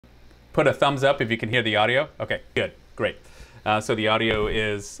put a thumbs up if you can hear the audio. Okay, good, great. So the audio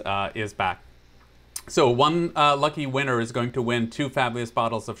is back. So one lucky winner is going to win 2 fabulous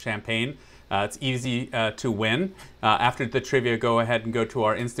bottles of champagne. It's easy to win. After the trivia, go ahead and go to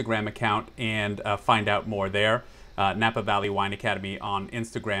our Instagram account and find out more there. Napa Valley Wine Academy on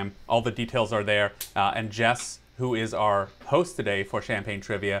Instagram. All the details are there. And Jess, who is our host today for Champagne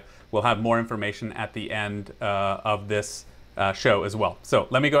Trivia, will have more information at the end of this show as well. So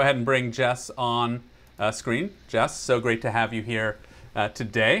let me go ahead and bring Jess on screen. Jess, so great to have you here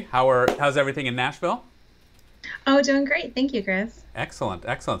today. How's everything in Nashville? Oh, doing great. Thank you, Chris. Excellent,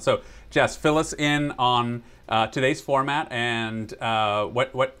 excellent. So Jess, fill us in on today's format and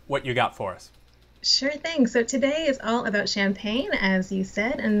what you got for us. Sure thing. So today is all about champagne, as you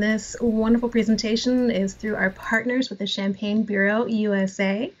said, and this wonderful presentation is through our partners with the Champagne Bureau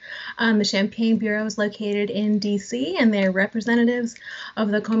USA. The Champagne Bureau is located in DC, and they're representatives of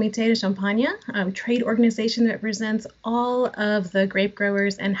the Comité de Champagne, a trade organization that represents all of the grape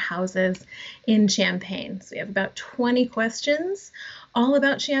growers and houses in Champagne. So we have about 20 questions all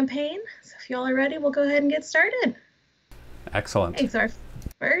about champagne. So if y'all are ready, we'll go ahead and get started. Excellent. Okay, so our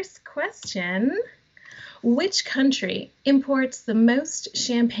first question, which country imports the most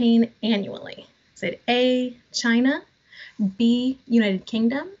champagne annually? Is it A, China, B, United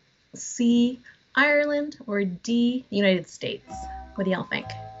Kingdom, C, Ireland, or D, United States? What do y'all think?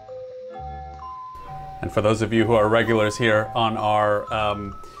 And for those of you who are regulars here on our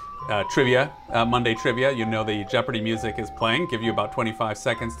trivia, Monday trivia, you know the Jeopardy music is playing. Give you about 25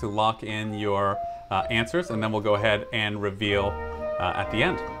 seconds to lock in your answers, and then we'll go ahead and reveal at the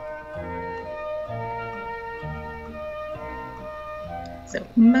end. So,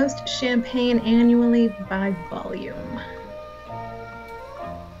 most champagne annually by volume.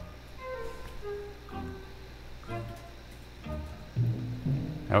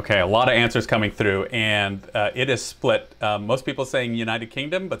 Okay, a lot of answers coming through, and it is split. Most people saying United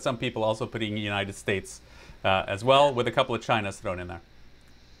Kingdom, but some people also putting United States as well, with a couple of Chinas thrown in there.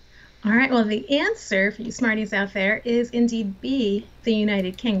 All right, well, the answer for you smarties out there is indeed B, the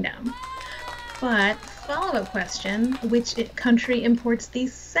United Kingdom. But follow-up question, which country imports the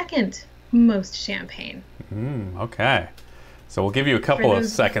second most champagne? Okay, so we'll give you a couple of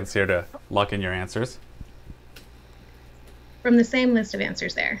seconds here to lock in your answers. From the same list of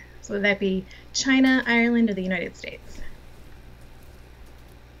answers there. So would that be China, Ireland, or the United States?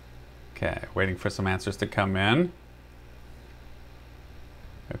 Okay, waiting for some answers to come in.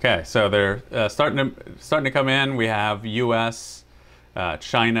 Okay, so they're starting to come in. We have U.S.,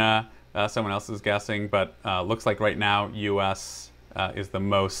 China. Someone else is guessing, but looks like right now U.S. Is the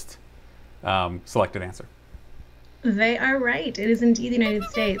most selected answer. They are right. It is indeed the United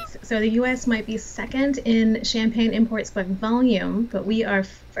States. So the U.S. might be second in champagne imports by volume, but we are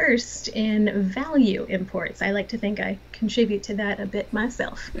first in value imports. I like to think I contribute to that a bit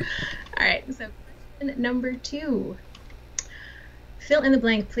myself. All right, so question number 2. Fill in the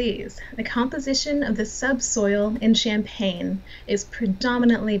blank, please. The composition of the subsoil in Champagne is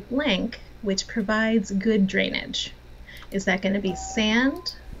predominantly blank, which provides good drainage. Is that going to be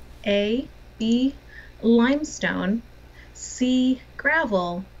sand, A, B, limestone, C,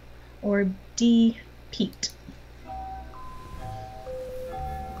 gravel, or D, peat?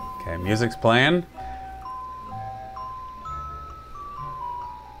 Okay, music's playing.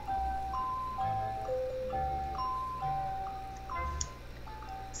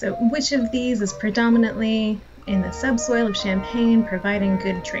 So which of these is predominantly in the subsoil of Champagne providing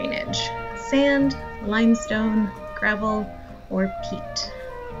good drainage? Sand, limestone, gravel, or peat?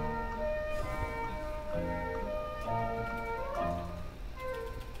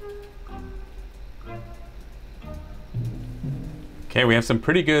 Okay, we have some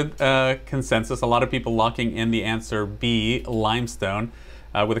pretty good consensus. A lot of people locking in the answer B, limestone,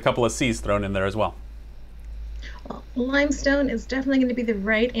 with a couple of C's thrown in there as well. Well, limestone is definitely going to be the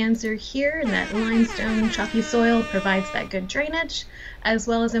right answer here, and that limestone chalky soil provides that good drainage, as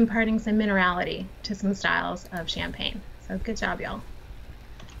well as imparting some minerality to some styles of champagne. So good job, y'all.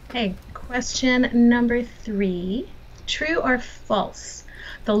 Okay, question number 3. True or false?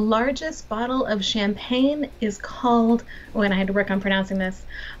 The largest bottle of champagne is called, and I had to work on pronouncing this,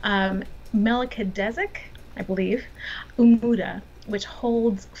 Melchizedek, I believe, Umuda, which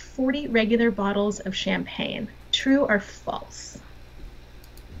holds 40 regular bottles of champagne. True or false?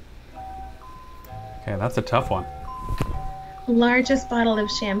 Okay, that's a tough one. Largest bottle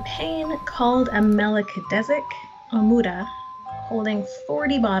of champagne called a Melchizedek Umuda, holding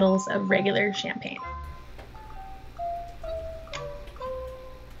 40 bottles of regular champagne.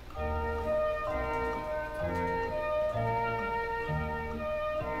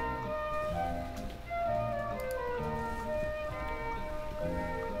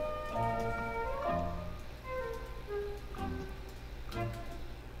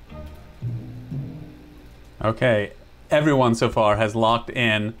 Okay, everyone so far has locked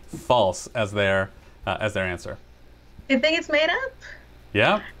in false as their answer. I think it's made up.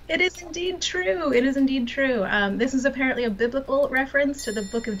 Yeah. It is indeed true. It is indeed true. This is apparently a biblical reference to the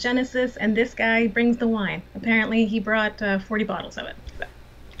book of Genesis, and this guy brings the wine. Apparently, he brought 40 bottles of it. So.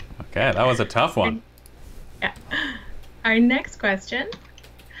 Okay, that was a tough one. Yeah. Our next question,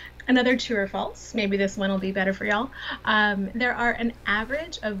 another true or false. Maybe this one will be better for y'all. There are an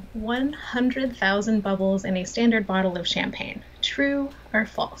average of 100,000 bubbles in a standard bottle of champagne. True or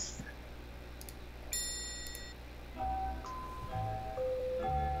false?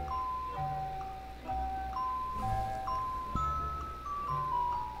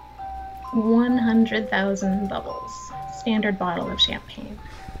 $100,000 bubbles, standard bottle of champagne.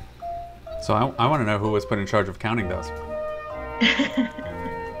 So I want to know who was put in charge of counting those.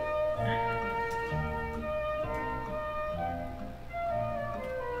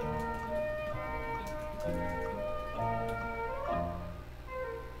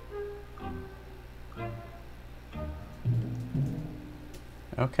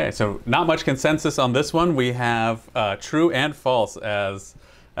 Okay, so not much consensus on this one. We have true and false as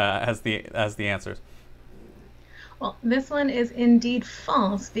the answers. Well, this one is indeed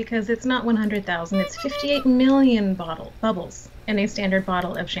false because it's not 100,000. It's 58 million bubbles in a standard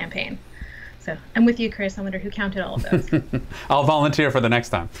bottle of champagne. So I'm with you, Chris. I wonder who counted all of those. I'll volunteer for the next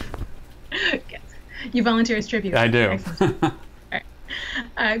time. Yes. You volunteer as tribute. I do. All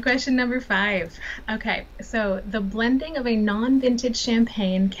right. Question number 5. Okay, so the blending of a non-vintage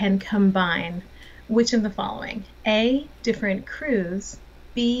champagne can combine which of the following? A, different crus,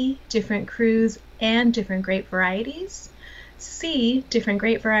 B, different crus and different grape varieties, C, different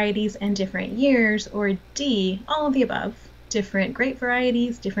grape varieties and different years, or D, all of the above, different grape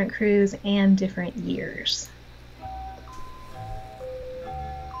varieties, different crus, and different years.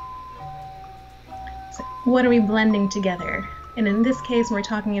 So what are we blending together? And in this case, when we're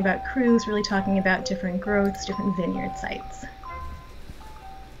talking about crus, really talking about different growths, different vineyard sites.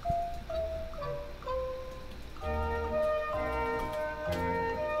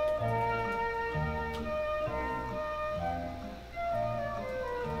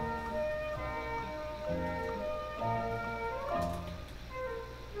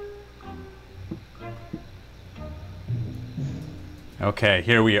 Okay,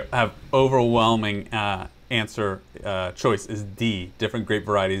 here we have overwhelming answer choice is D, different grape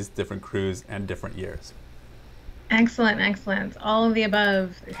varieties, different crus, and different years. Excellent, excellent. All of the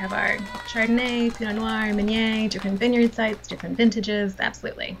above. We have our Chardonnay, Pinot Noir, Meunier, different vineyard sites, different vintages.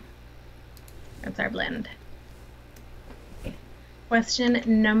 Absolutely. That's our blend. Okay. Question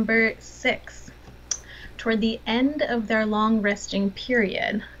number 6. Toward the end of their long resting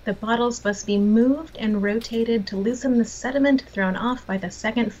period, the bottles must be moved and rotated to loosen the sediment thrown off by the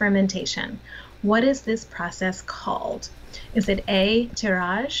second fermentation. What is this process called? Is it A,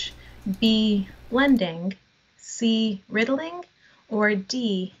 tirage, B, blending, C, riddling, or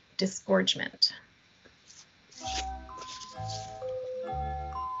D, disgorgement?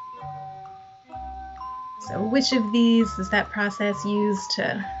 So which of these is that process used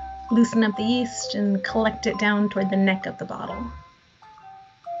to loosen up the yeast and collect it down toward the neck of the bottle?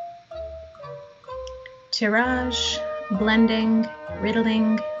 Tirage, blending,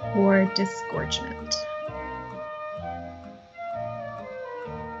 riddling, or disgorgement?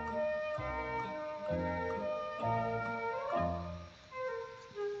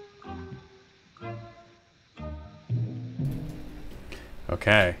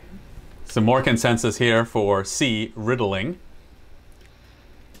 Okay, some more consensus here for C, riddling.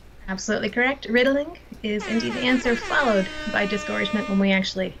 Absolutely correct. Riddling is indeed the answer, followed by disgorgement when we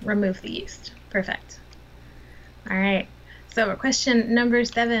actually remove the yeast. Perfect. All right, so question number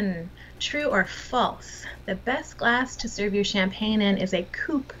 7. True or false? The best glass to serve your champagne in is a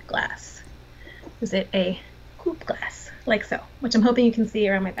coupe glass. Is it a coupe glass, like so, which I'm hoping you can see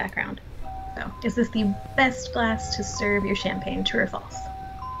around my background. So, is this the best glass to serve your champagne, true or false?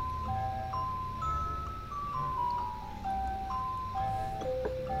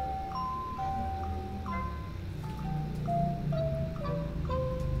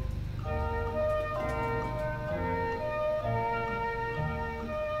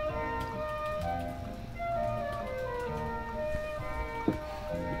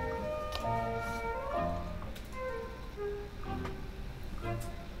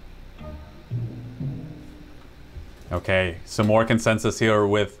 Okay, some more consensus here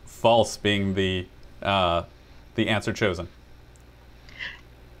with false being the answer chosen.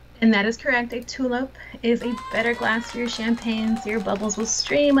 And that is correct. A tulip is a better glass for your champagne, so your bubbles will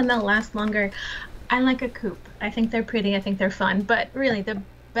stream and they'll last longer. I like a coupe. I think they're pretty. I think they're fun. But really, the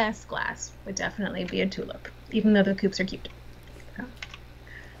best glass would definitely be a tulip, even though the coupes are cute.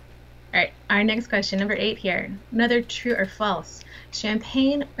 All right, our next question, number 8 here. Another true or false.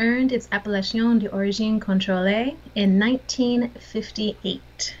 Champagne earned its appellation d'origine contrôlée in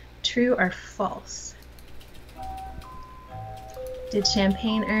 1958. True or false? Did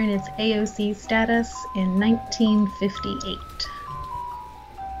Champagne earn its AOC status in 1958?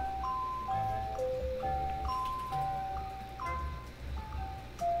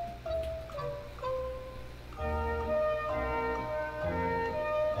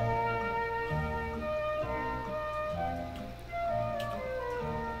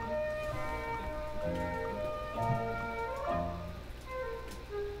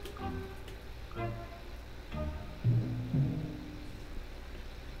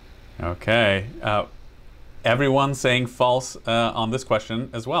 Okay, everyone's saying false on this question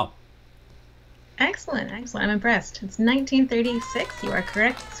as well. Excellent, excellent. I'm impressed. It's 1936. You are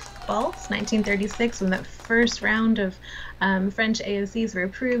correct. It's false. 1936, when that first round of French AOCs were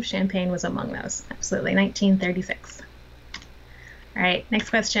approved, Champagne was among those. Absolutely, 1936. All right, next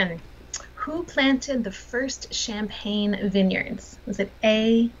question. Who planted the first Champagne vineyards? Was it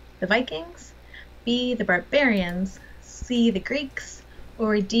A, the Vikings, B, the barbarians, C, the Greeks,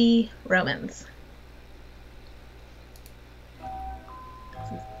 or D, Romans?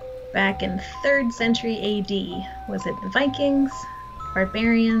 Back in 3rd century AD, was it the Vikings,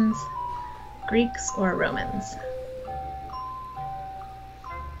 barbarians, Greeks, or Romans?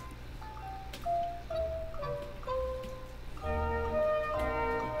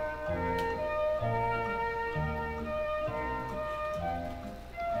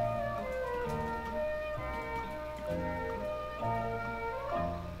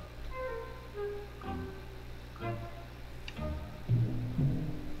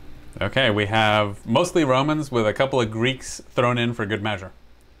 Okay, we have mostly Romans with a couple of Greeks thrown in for good measure.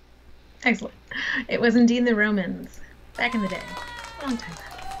 Excellent. It was indeed the Romans, back in the day. Long time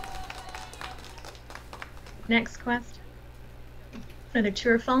back. Next question. Another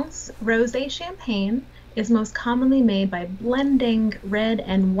true or false. Rosé champagne is most commonly made by blending red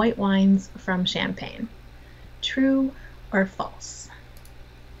and white wines from champagne. True or false?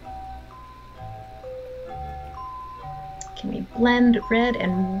 Can we blend red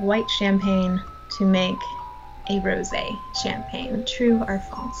and white champagne to make a rosé champagne? True or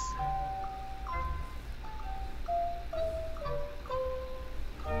false?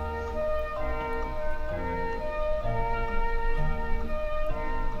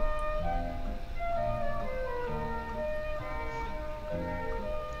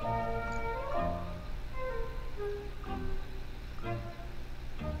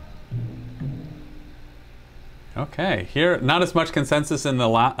 Okay, here not as much consensus in the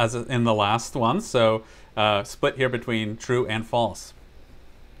as in the last one, so split here between true and false.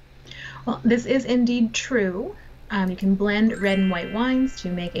 Well, this is indeed true. You can blend red and white wines to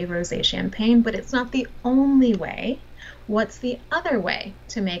make a rosé champagne, but it's not the only way. What's the other way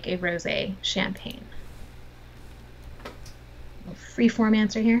to make a rosé champagne? Free form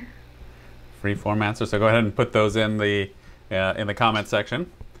answer here. Free form answer. So go ahead and put those in the comment section.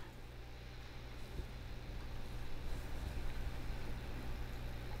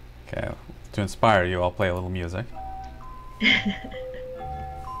 Okay, to inspire you, I'll play a little music.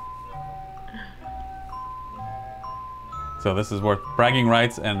 So this is worth bragging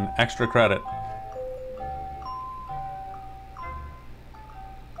rights and extra credit.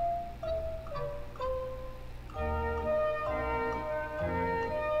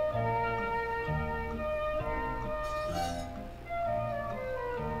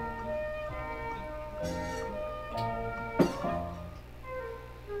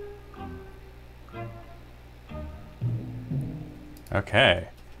 Okay,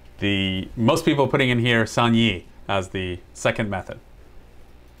 most people putting in here Sangny as the second method.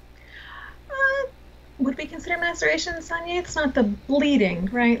 Would we consider maceration Sangny? It's not the bleeding,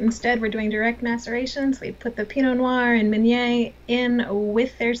 right? Instead, we're doing direct maceration. So we put the Pinot Noir and Meunier in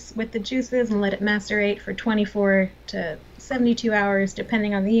with the juices and let it macerate for 24 to 72 hours,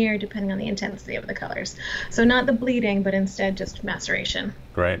 depending on the year, depending on the intensity of the colors. So not the bleeding, but instead just maceration.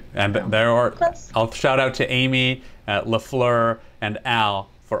 Great, and there are. Close. I'll shout out to Amy, Lafleur, and Al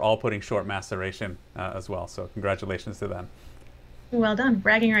for all putting short maceration as well. So congratulations to them. Well done.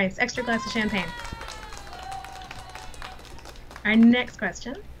 Bragging rights. Extra glass of champagne. Our next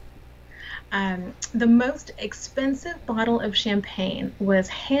question. The most expensive bottle of champagne was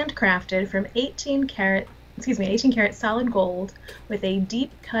handcrafted from 18 karat solid gold with a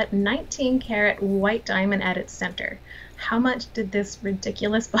deep cut 19 karat white diamond at its center. How much did this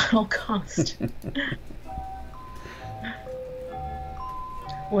ridiculous bottle cost?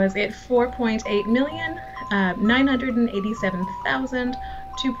 Was it 4.8 million, 987,000,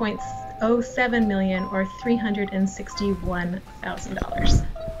 2.07 million, or $361,000?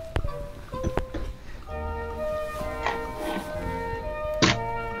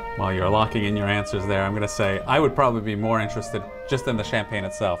 While you're locking in your answers there, I'm going to say I would probably be more interested just in the champagne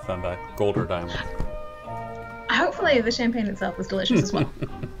itself than the gold or diamond. Hopefully the champagne itself was delicious as well.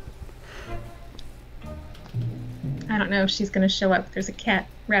 I don't know if she's going to show up. There's a cat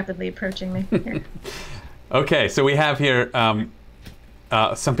rapidly approaching me here. Okay, so we have here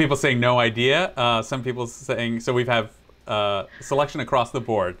some people saying no idea. Some people saying, so we have selection across the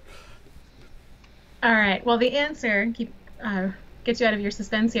board. All right, well, the answer, get you out of your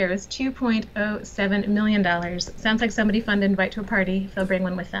suspense here, is $2.07 million. Sounds like somebody fun to invite to a party if they'll bring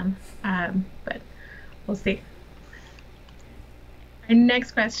one with them, but we'll see. Our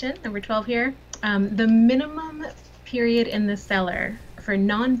next question, number 12 here. The minimum period in the cellar for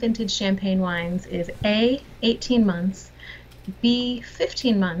non-vintage champagne wines is A, 18 months, B,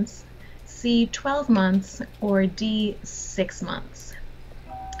 15 months, C, 12 months, or D, 6 months.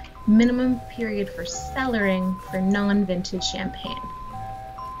 Minimum period for cellaring for non-vintage champagne.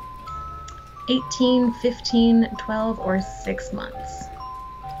 18, 15, 12, or 6 months.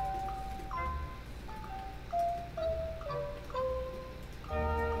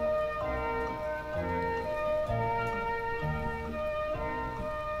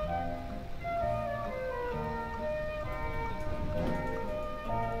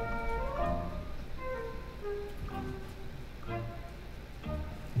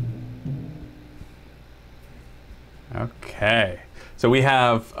 Okay, so we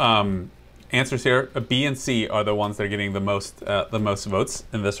have answers here. B and C are the ones that are getting the most votes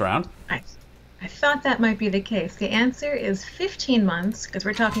in this round. I thought that might be the case. The answer is 15 months because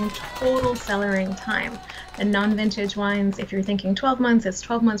we're talking total cellaring time. And non-vintage wines, if you're thinking 12 months, it's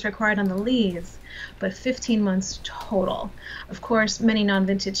 12 months required on the lees, but 15 months total. Of course, many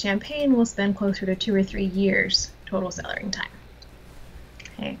non-vintage champagne will spend closer to 2 or 3 years total cellaring time.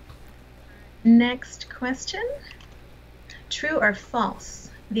 Okay. Next question. True or false?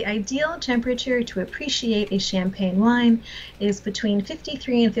 The ideal temperature to appreciate a champagne wine is between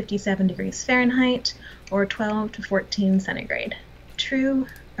 53 and 57 degrees Fahrenheit or 12 to 14 centigrade. True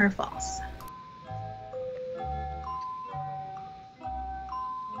or false?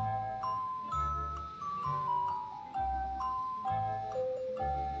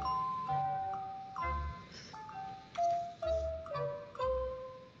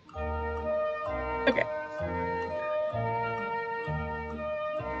 Okay.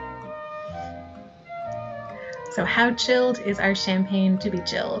 So how chilled is our champagne to be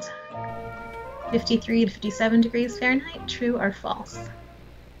chilled? 53 to 57 degrees Fahrenheit, true or false?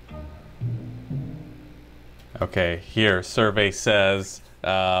 Okay, here survey says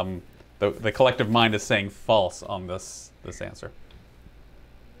the collective mind is saying false on this answer.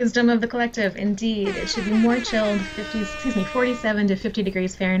 Wisdom of the collective, indeed. It should be more chilled, 47 to 50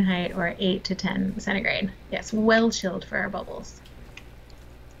 degrees Fahrenheit or 8 to 10 centigrade. Yes, well chilled for our bubbles.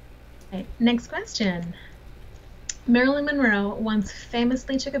 Right, next question. Marilyn Monroe once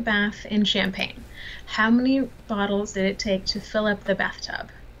famously took a bath in champagne. How many bottles did it take to fill up the bathtub?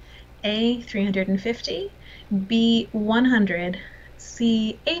 A, 350, B, 100,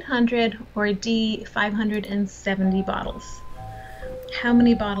 C, 800, or D, 570 bottles? How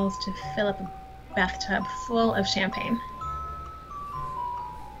many bottles to fill up a bathtub full of champagne?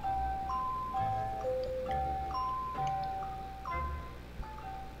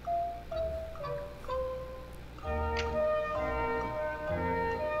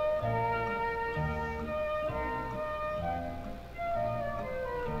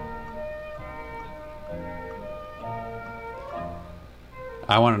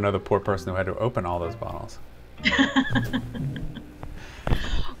 I want to know the poor person who had to open all those bottles.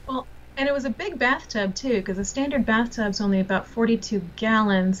 Well, and it was a big bathtub too, because a standard bathtub's only about 42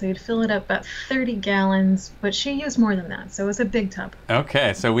 gallons, so you'd fill it up about 30 gallons, but she used more than that, so it was a big tub.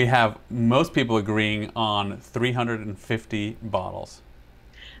 Okay, so we have most people agreeing on 350 bottles.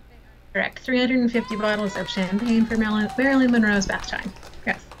 Correct. 350 bottles of champagne for Marilyn Monroe's bath time.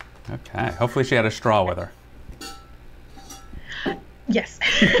 Yes. Okay, hopefully she had a straw with her. Yes.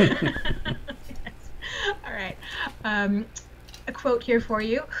 Yes. All right. A quote here for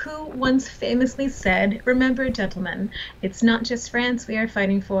you. Who once famously said, "Remember, gentlemen, it's not just France we are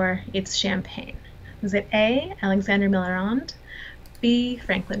fighting for, it's champagne." Was it A, Alexander Millerand, B,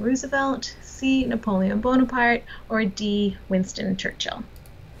 Franklin Roosevelt, C, Napoleon Bonaparte, or D, Winston Churchill?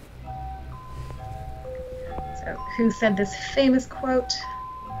 So who said this famous quote?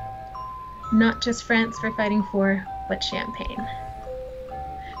 Not just France we're fighting for, but champagne.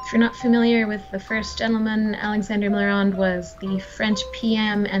 If you're not familiar with the first gentleman, Alexandre Millerand was the French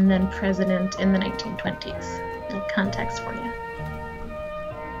PM and then president in the 1920s. A little context for you.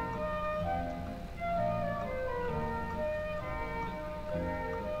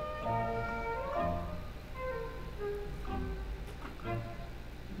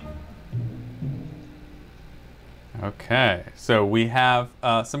 Okay, so we have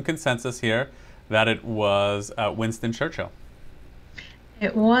some consensus here that it was Winston Churchill.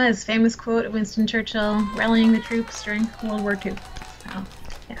 It was. Famous quote of Winston Churchill rallying the troops during World War II. So,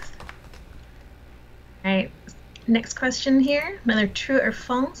 yes. All right, next question here. Another true or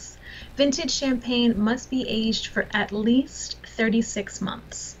false. Vintage champagne must be aged for at least 36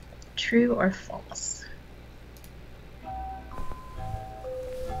 months. True or false?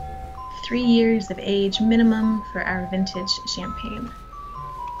 3 years of age minimum for our vintage champagne.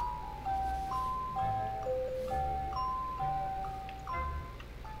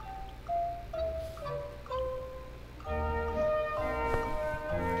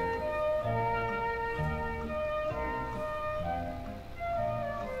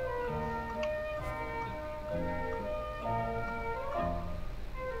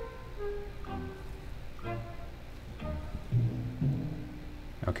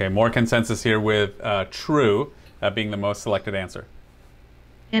 Okay, more consensus here with true being the most selected answer.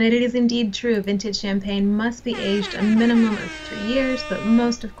 And it is indeed true. Vintage champagne must be aged a minimum of 3 years, but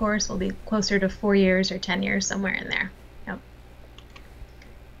most, of course, will be closer to 4 years or 10 years, somewhere in there. Yep.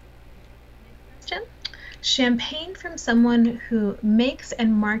 Question. Champagne from someone who makes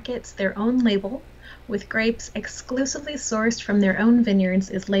and markets their own label with grapes exclusively sourced from their own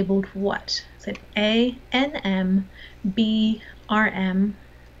vineyards is labeled what? Is it A, NM, B, RM,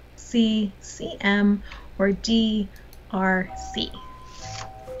 C, CM, or D, RC?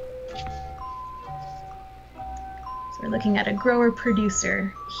 So we're looking at a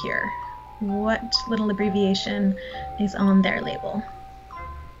grower-producer here. What little abbreviation is on their label?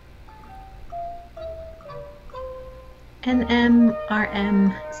 NM,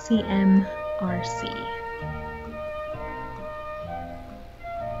 RM, CM, RC.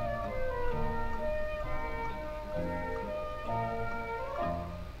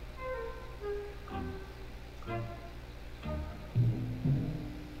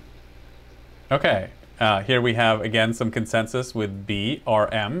 Okay, here we have again some consensus with B,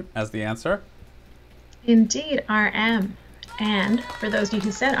 RM as the answer. Indeed, RM. And for those of you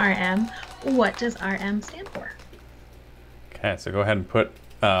who said RM, what does RM stand for? Okay, so go ahead and put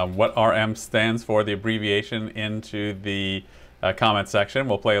what RM stands for, the abbreviation, into the comment section.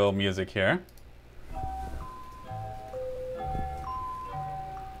 We'll play a little music here.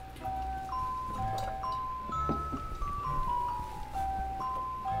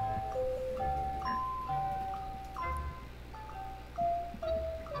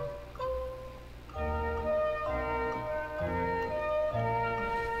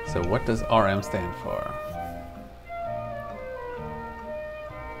 So what does RM stand for?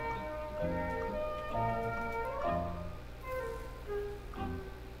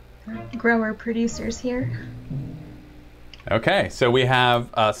 Grower producers here. Okay, so we have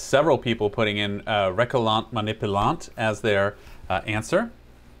several people putting in recollant manipulant as their answer.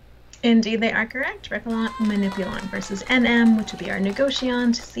 Indeed, they are correct. Recollant manipulant versus NM, which would be our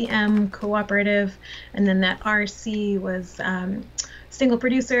negociant, CM, cooperative, and then that RC was single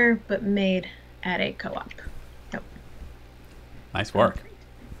producer, but made at a co-op. Yep. Nice work.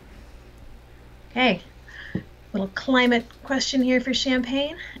 Okay, little climate question here for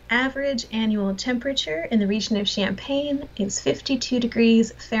Champagne. Average annual temperature in the region of Champagne is 52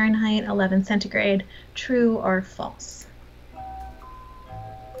 degrees Fahrenheit, 11 centigrade. True or false?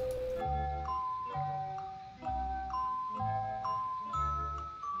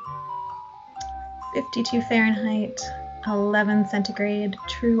 (52 Fahrenheit, 11 centigrade).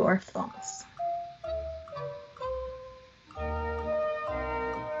 True or false?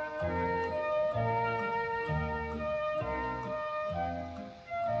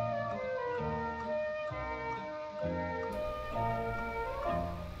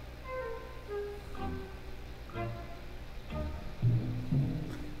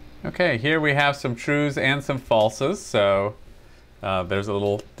 Okay, here we have some trues and some falses, so there's a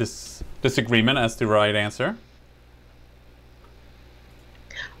little disagreement as to the right answer.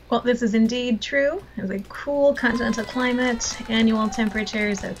 Well, this is indeed true. It was a cool continental climate, annual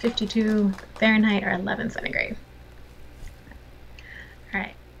temperatures of 52 Fahrenheit or 11 centigrade. All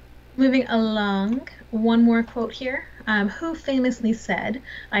right, moving along, one more quote here. Who famously said,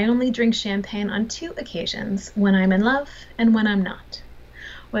 "I only drink champagne on 2 occasions, when I'm in love and when I'm not"?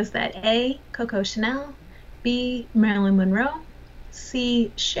 Was that A, Coco Chanel, B, Marilyn Monroe,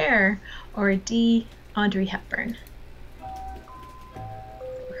 C. Cher, or D. Audrey Hepburn?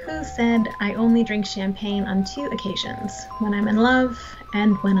 Who said, "I only drink champagne on 2 occasions, when I'm in love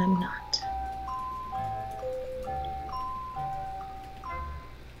and when I'm not"?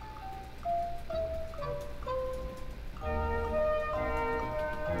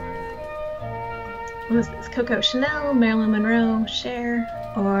 Was this Coco Chanel, Marilyn Monroe, Cher,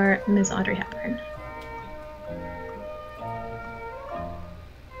 or Ms. Audrey Hepburn?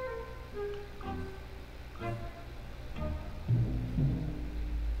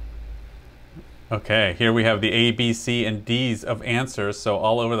 Okay, here we have the A, B, C, and D's of answers, so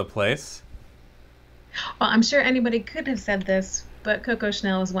all over the place. Well, I'm sure anybody could have said this, but Coco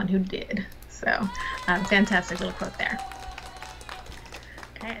Chanel was one who did. So, fantastic little quote there.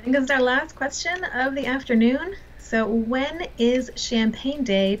 Okay, I think this is our last question of the afternoon. So, when is Champagne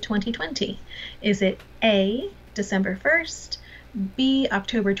Day 2020? Is it A, December 1st, B,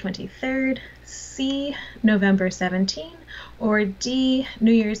 October 23rd, C, November 17th, or D,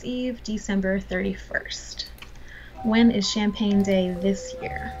 New Year's Eve, December 31st? When is Champagne Day this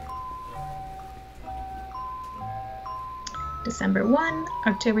year? December 1,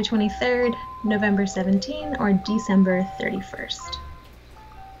 October 23rd, November 17th, or December 31st?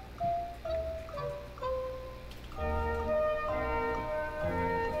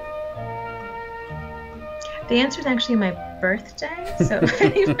 The answer is actually my birthday, so if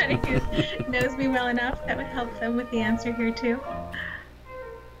anybody who knows me well enough, that would help them with the answer here too.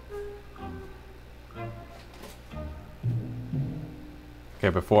 Okay,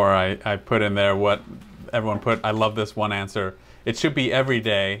 before I put in there what everyone put, I love this one answer. It should be every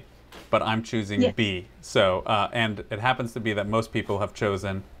day, but I'm choosing Yes. B. So, and it happens to be that most people have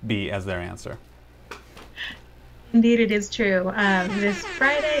chosen B as their answer. Indeed, it is true. This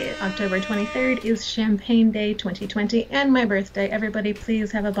Friday, October 23rd, is Champagne Day 2020 and my birthday. Everybody,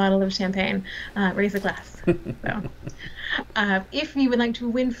 please have a bottle of champagne. Raise a glass. So, if you would like to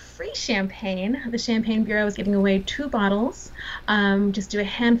win free champagne, the Champagne Bureau is giving away 2 bottles. Just do a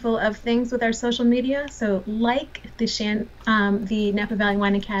handful of things with our social media. So, like the Napa Valley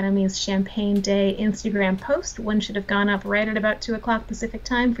Wine Academy's Champagne Day Instagram post. One should have gone up right at about 2 o'clock Pacific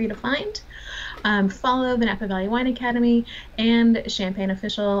time for you to find. Follow the Napa Valley Wine Academy and Champagne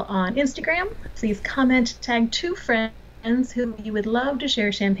Official on Instagram. Please comment, tag 2 friends who you would love to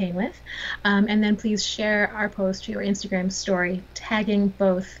share champagne with, and then please share our post to your Instagram story, tagging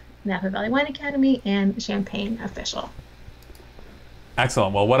both Napa Valley Wine Academy and Champagne Official.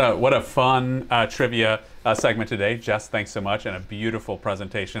 Excellent. Well, what a fun trivia segment today. Jess, thanks so much, and a beautiful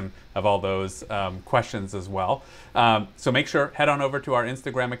presentation of all those questions as well. So make sure, head on over to our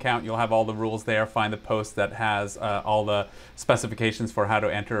Instagram account. You'll have all the rules there. Find the post that has all the specifications for how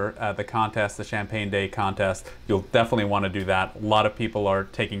to enter the contest, the Champagne Day contest. You'll definitely want to do that. A lot of people are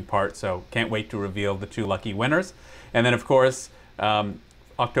taking part, so can't wait to reveal the 2 lucky winners. And then, of course,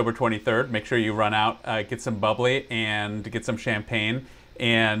 October 23rd, make sure you run out, get some bubbly and get some champagne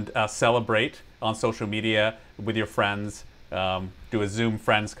and celebrate on social media with your friends. Do a Zoom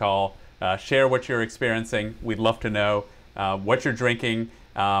friends call. Share what you're experiencing. We'd love to know what you're drinking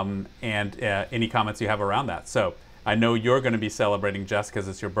and any comments you have around that. So I know you're going to be celebrating, Jess, because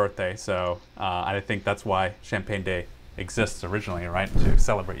it's your birthday. So I think that's why Champagne Day exists originally, right? To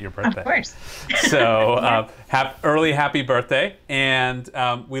celebrate your birthday. Of course. So early happy birthday. And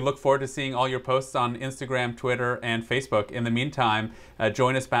we look forward to seeing all your posts on Instagram, Twitter, and Facebook. In the meantime,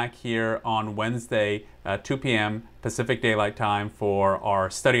 join us back here on Wednesday, 2 p.m. Pacific Daylight Time for our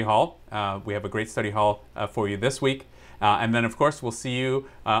study hall. We have a great study hall for you this week. And then, of course, we'll see you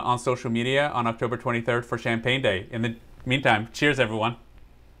on social media on October 23rd for Champagne Day. In the meantime, cheers, everyone.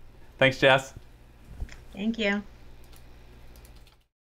 Thanks, Jess. Thank you.